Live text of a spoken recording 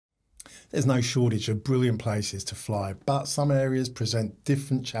There's no shortage of brilliant places to fly, but some areas present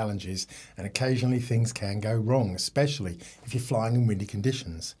different challenges and occasionally things can go wrong, especially if you're flying in windy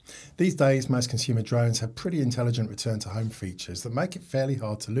conditions. These days, most consumer drones have pretty intelligent return to home features that make it fairly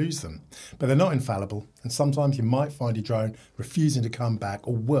hard to lose them. But they're not infallible, and sometimes you might find your drone refusing to come back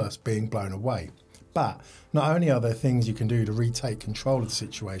or worse, being blown away. But not only are there things you can do to retake control of the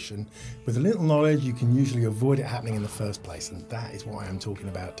situation, with a little knowledge you can usually avoid it happening in the first place, and that is what I am talking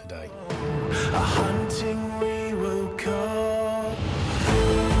about today. A hunting we will come.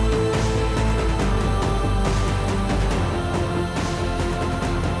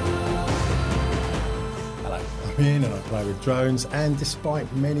 Hello, I'm Ian and I play with drones, and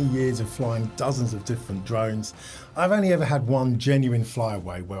despite many years of flying dozens of different drones, I've only ever had one genuine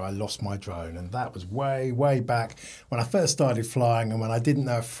flyaway where I lost my drone, and that was way back when I first started flying and when I didn't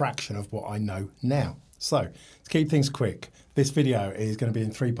know a fraction of what I know now. So, to keep things quick, this video is going to be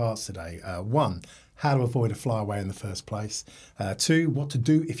in three parts today. One, how to avoid a flyaway in the first place. Two, what to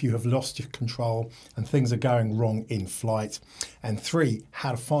do if you have lost your control and things are going wrong in flight. And three,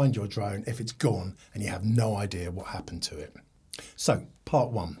 how to find your drone if it's gone and you have no idea what happened to it. So,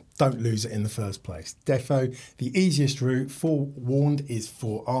 part one, don't lose it in the first place. Defo, the easiest route, forewarned is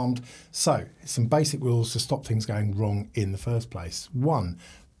forearmed. So, some basic rules to stop things going wrong in the first place. One,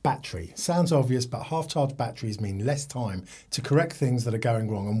 battery. Sounds obvious, but half-charged batteries mean less time to correct things that are going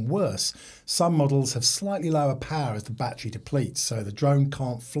wrong, and worse, some models have slightly lower power as the battery depletes, so the drone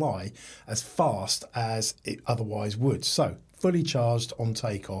can't fly as fast as it otherwise would. So, fully charged on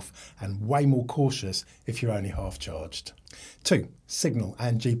takeoff and way more cautious if you're only half charged. Two, signal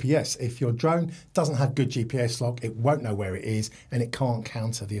and GPS. If your drone doesn't have good GPS lock, it won't know where it is and it can't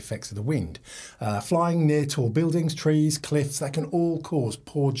counter the effects of the wind. Flying near tall buildings, trees, cliffs, that can all cause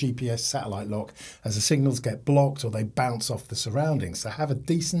poor GPS satellite lock as the signals get blocked or they bounce off the surroundings. So have a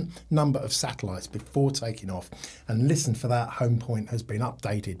decent number of satellites before taking off and listen for that home point has been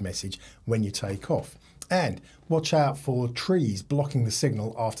updated message when you take off. And watch out for trees blocking the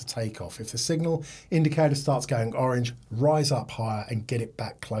signal after takeoff. If the signal indicator starts going orange, rise up higher and get it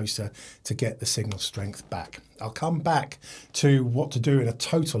back closer to get the signal strength back. I'll come back to what to do in a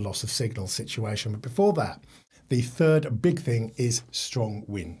total loss of signal situation, but before that, the third big thing is strong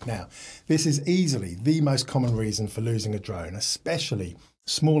wind. Now, this is easily the most common reason for losing a drone, especially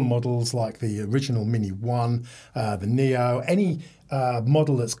small models like the original Mini 1, the Neo, any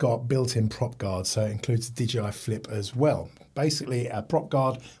model that's got built-in prop guards, so it includes the DJI Flip as well. Basically, a prop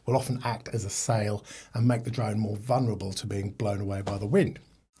guard will often act as a sail and make the drone more vulnerable to being blown away by the wind.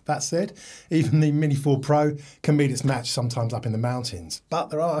 That said, even the Mini 4 Pro can meet its match sometimes up in the mountains, but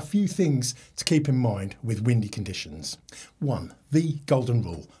there are a few things to keep in mind with windy conditions. One, the golden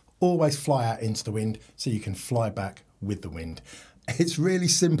rule: always fly out into the wind so you can fly back with the wind. It's really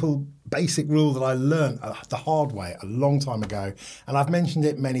simple, basic rule that I learned the hard way a long time ago, and I've mentioned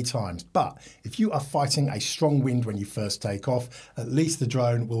it many times. But if you are fighting a strong wind when you first take off, at least the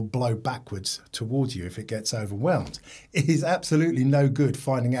drone will blow backwards towards you if it gets overwhelmed. It is absolutely no good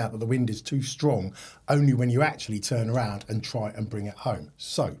finding out that the wind is too strong only when you actually turn around and try and bring it home.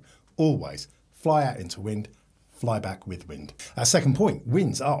 So always fly out into wind, fly back with wind. Our second point,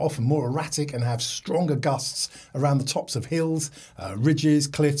 winds are often more erratic and have stronger gusts around the tops of hills, ridges,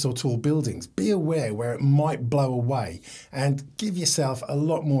 cliffs or tall buildings. Be aware where it might blow away and give yourself a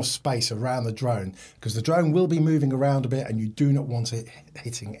lot more space around the drone, because the drone will be moving around a bit and you do not want it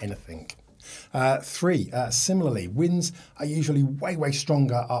hitting anything. Three, similarly, winds are usually way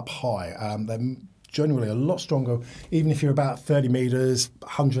stronger up high. They're generally a lot stronger, even if you're about 30 meters,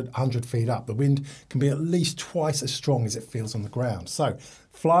 100 feet up. The wind can be at least twice as strong as it feels on the ground. So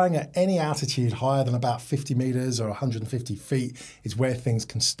flying at any altitude higher than about 50 meters or 150 feet is where things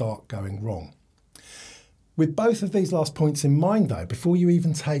can start going wrong. With both of these last points in mind though, before you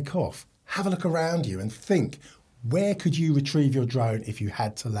even take off, have a look around you and think, where could you retrieve your drone if you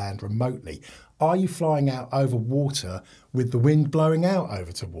had to land remotely? Are you flying out over water with the wind blowing out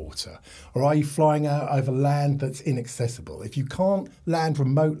over to water? Or are you flying out over land that's inaccessible? If you can't land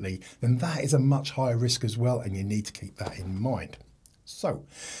remotely, then that is a much higher risk as well, and you need to keep that in mind. So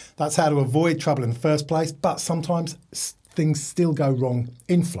that's how to avoid trouble in the first place, but sometimes things still go wrong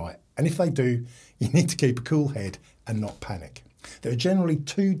in flight. And if they do, you need to keep a cool head and not panic. There are generally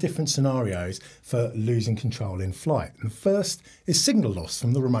two different scenarios for losing control in flight. And the first is signal loss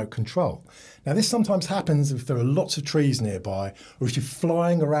from the remote control. Now this sometimes happens if there are lots of trees nearby, or if you're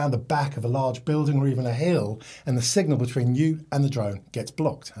flying around the back of a large building or even a hill and the signal between you and the drone gets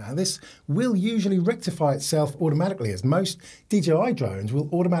blocked. Now this will usually rectify itself automatically, as most DJI drones will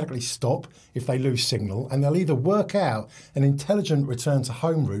automatically stop if they lose signal, and they'll either work out an intelligent return to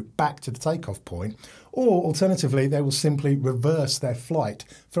home route back to the takeoff point, or alternatively they will simply reverse their flight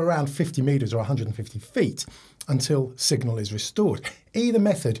for around 50 meters or 150 feet until signal is restored. Either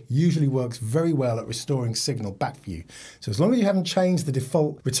method usually works very well at restoring signal back for you. So as long as you haven't changed the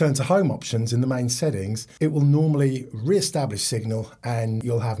default return to home options in the main settings, it will normally re-establish signal and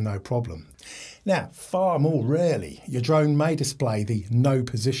you'll have no problem. Now, far more rarely, your drone may display the no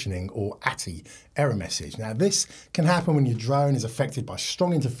positioning or ATTI error message. Now, this can happen when your drone is affected by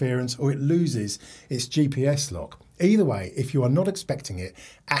strong interference or it loses its GPS lock. Either way, if you are not expecting it,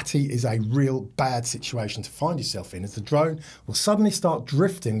 ATTI is a real bad situation to find yourself in, as the drone will suddenly start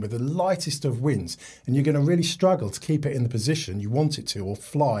drifting with the lightest of winds, and you're going to really struggle to keep it in the position you want it to or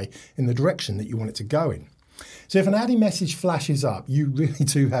fly in the direction that you want it to go in. So if an ATTI message flashes up, you really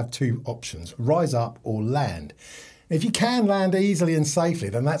do have two options: rise up or land. If you can land easily and safely,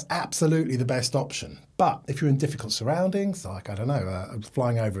 then that's absolutely the best option. But if you're in difficult surroundings, like, I don't know,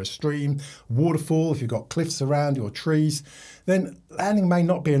 flying over a stream, waterfall, if you've got cliffs around you or trees, then landing may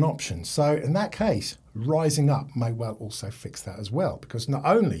not be an option. So in that case, rising up may well also fix that as well, because not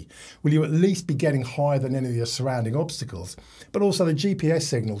only will you at least be getting higher than any of your surrounding obstacles, but also the GPS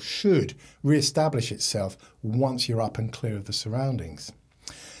signal should re-establish itself once you're up and clear of the surroundings.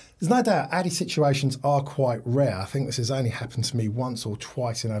 There's no doubt ATTI situations are quite rare. I think this has only happened to me once or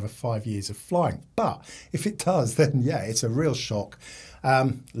twice in over 5 years of flying. But if it does, then yeah, it's a real shock.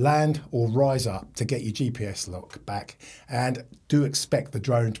 Land or rise up to get your GPS lock back, and do expect the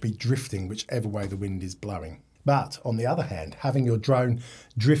drone to be drifting whichever way the wind is blowing. But on the other hand, having your drone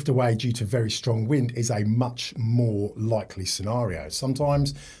drift away due to very strong wind is a much more likely scenario.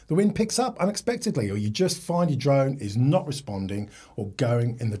 Sometimes the wind picks up unexpectedly, or you just find your drone is not responding or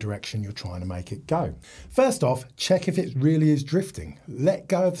going in the direction you're trying to make it go. First off, check if it really is drifting. Let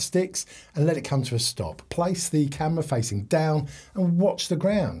go of the sticks and let it come to a stop. Place the camera facing down and watch the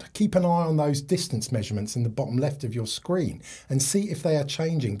ground. Keep an eye on those distance measurements in the bottom left of your screen and see if they are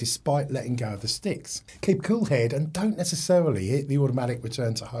changing despite letting go of the sticks. Keep a cool head and don't necessarily hit the automatic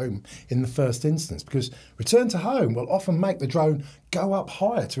return to home in the first instance, because return to home will often make the drone go up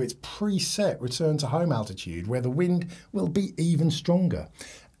higher to its preset return to home altitude, where the wind will be even stronger.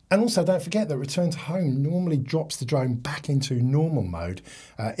 And also don't forget that return to home normally drops the drone back into normal mode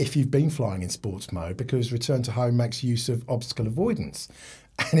if you've been flying in sports mode, because return to home makes use of obstacle avoidance.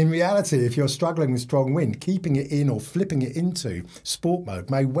 And in reality, if you're struggling with strong wind, keeping it in or flipping it into sport mode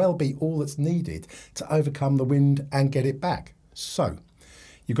may well be all that's needed to overcome the wind and get it back. So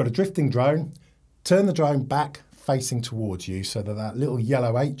you've got a drifting drone, turn the drone back facing towards you so that that little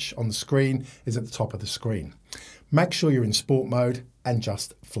yellow H on the screen is at the top of the screen. Make sure you're in sport mode and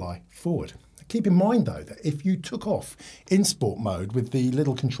just fly forward. Keep in mind though that if you took off in sport mode with the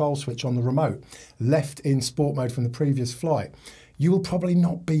little control switch on the remote left in sport mode from the previous flight, you will probably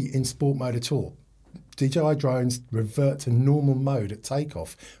not be in sport mode at all. DJI drones revert to normal mode at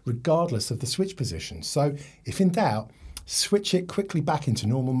takeoff regardless of the switch position. So if in doubt, switch it quickly back into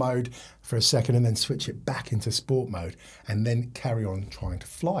normal mode for a second and then switch it back into sport mode and then carry on trying to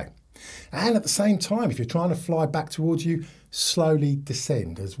fly. And at the same time, if you're trying to fly back towards you, slowly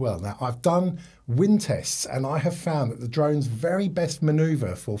descend as well. Now, I've done wind tests and I have found that the drone's very best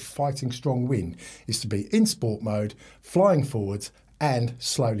maneuver for fighting strong wind is to be in sport mode, flying forwards and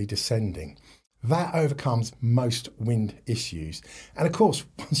slowly descending. That overcomes most wind issues. And of course,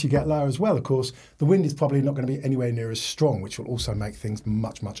 once you get lower as well, of course, the wind is probably not going to be anywhere near as strong, which will also make things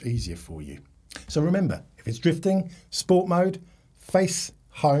much, much easier for you. So remember, if it's drifting, sport mode, face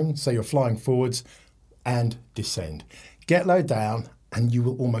home, so you're flying forwards, and descend. Get low down and you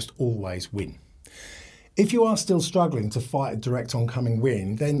will almost always win. If you are still struggling to fight a direct oncoming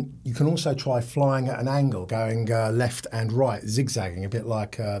wind, then you can also try flying at an angle, going left and right, zigzagging, a bit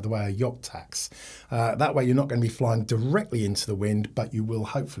like the way a yacht tacks. That way you're not going to be flying directly into the wind, but you will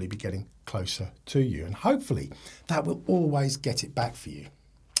hopefully be getting closer to you. And hopefully that will always get it back for you.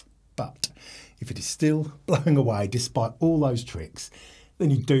 But if it is still blowing away despite all those tricks, then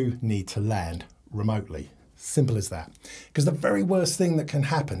you do need to land remotely. Simple as that. Because the very worst thing that can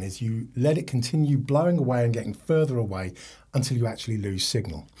happen is you let it continue blowing away and getting further away until you actually lose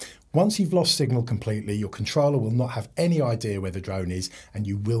signal. Once you've lost signal completely, your controller will not have any idea where the drone is and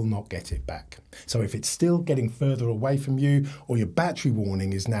you will not get it back. So if it's still getting further away from you or your battery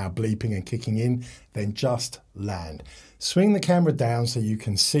warning is now bleeping and kicking in, then just land. Swing the camera down so you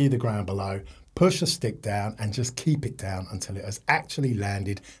can see the ground below, push the stick down and just keep it down until it has actually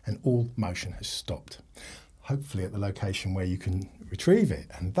landed and all motion has stopped. Hopefully at the location where you can retrieve it.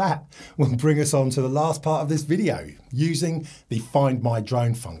 And that will bring us on to the last part of this video, using the Find My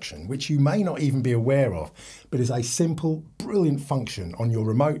Drone function, which you may not even be aware of, but is a simple, brilliant function on your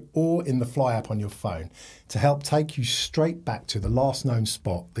remote or in the Fly app on your phone to help take you straight back to the last known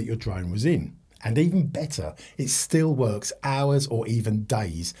spot that your drone was in. And even better, it still works hours or even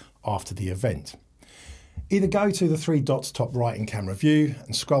days after the event. Either go to the three dots top right in camera view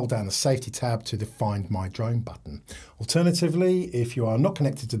and scroll down the safety tab to the Find My Drone button. Alternatively, if you are not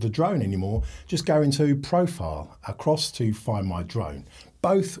connected to the drone anymore, just go into Profile across to Find My Drone.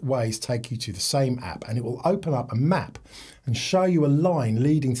 Both ways take you to the same app and it will open up a map and show you a line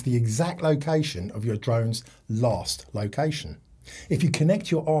leading to the exact location of your drone's last location. If you connect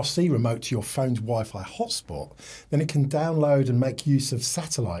your RC remote to your phone's Wi-Fi hotspot, then it can download and make use of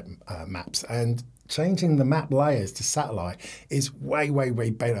satellite maps, and changing the map layers to satellite is way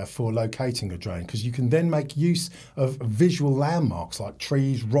better for locating a drone, because you can then make use of visual landmarks like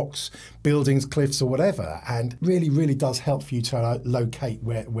trees, rocks, buildings, cliffs or whatever, and really does help for you to locate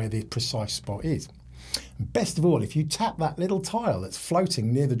where the precise spot is. Best of all, if you tap that little tile that's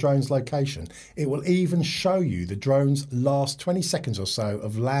floating near the drone's location, it will even show you the drone's last 20 seconds or so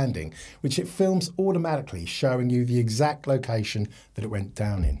of landing, which it films automatically, showing you the exact location that it went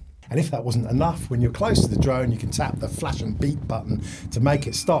down in. And if that wasn't enough, when you're close to the drone, you can tap the flash and beep button to make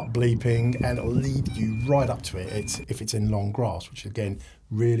it start bleeping, and it'll lead you right up to it if it's in long grass, which again,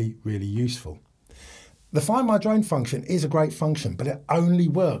 really useful. The Find My Drone function is a great function, but it only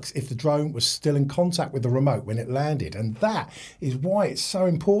works if the drone was still in contact with the remote when it landed. And that is why it's so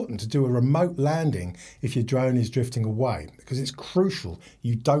important to do a remote landing if your drone is drifting away, because it's crucial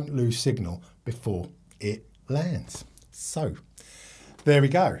you don't lose signal before it lands. So there we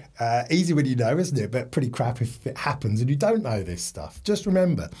go. Easy when you know, isn't it? But pretty crap if it happens and you don't know this stuff. Just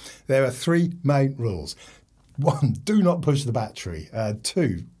remember, there are three main rules. 1, do not push the battery.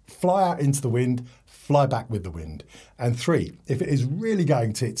 2, fly out into the wind, fly back with the wind. And 3, if it is really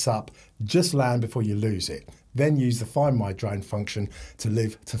going tits up, just land before you lose it. Then use the Find My Drone function to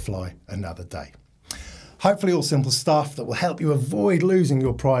live to fly another day. Hopefully all simple stuff that will help you avoid losing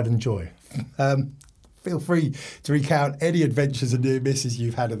your pride and joy. Feel free to recount any adventures and near misses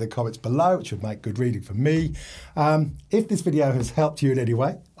you've had in the comments below, which would make good reading for me. If this video has helped you in any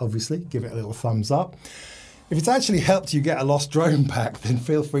way, obviously give it a little thumbs up. If it's actually helped you get a lost drone back, then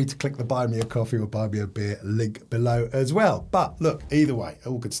feel free to click the buy me a coffee or buy me a beer link below as well. But look, either way,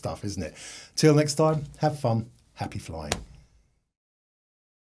 all good stuff, isn't it? Till next time, have fun, happy flying.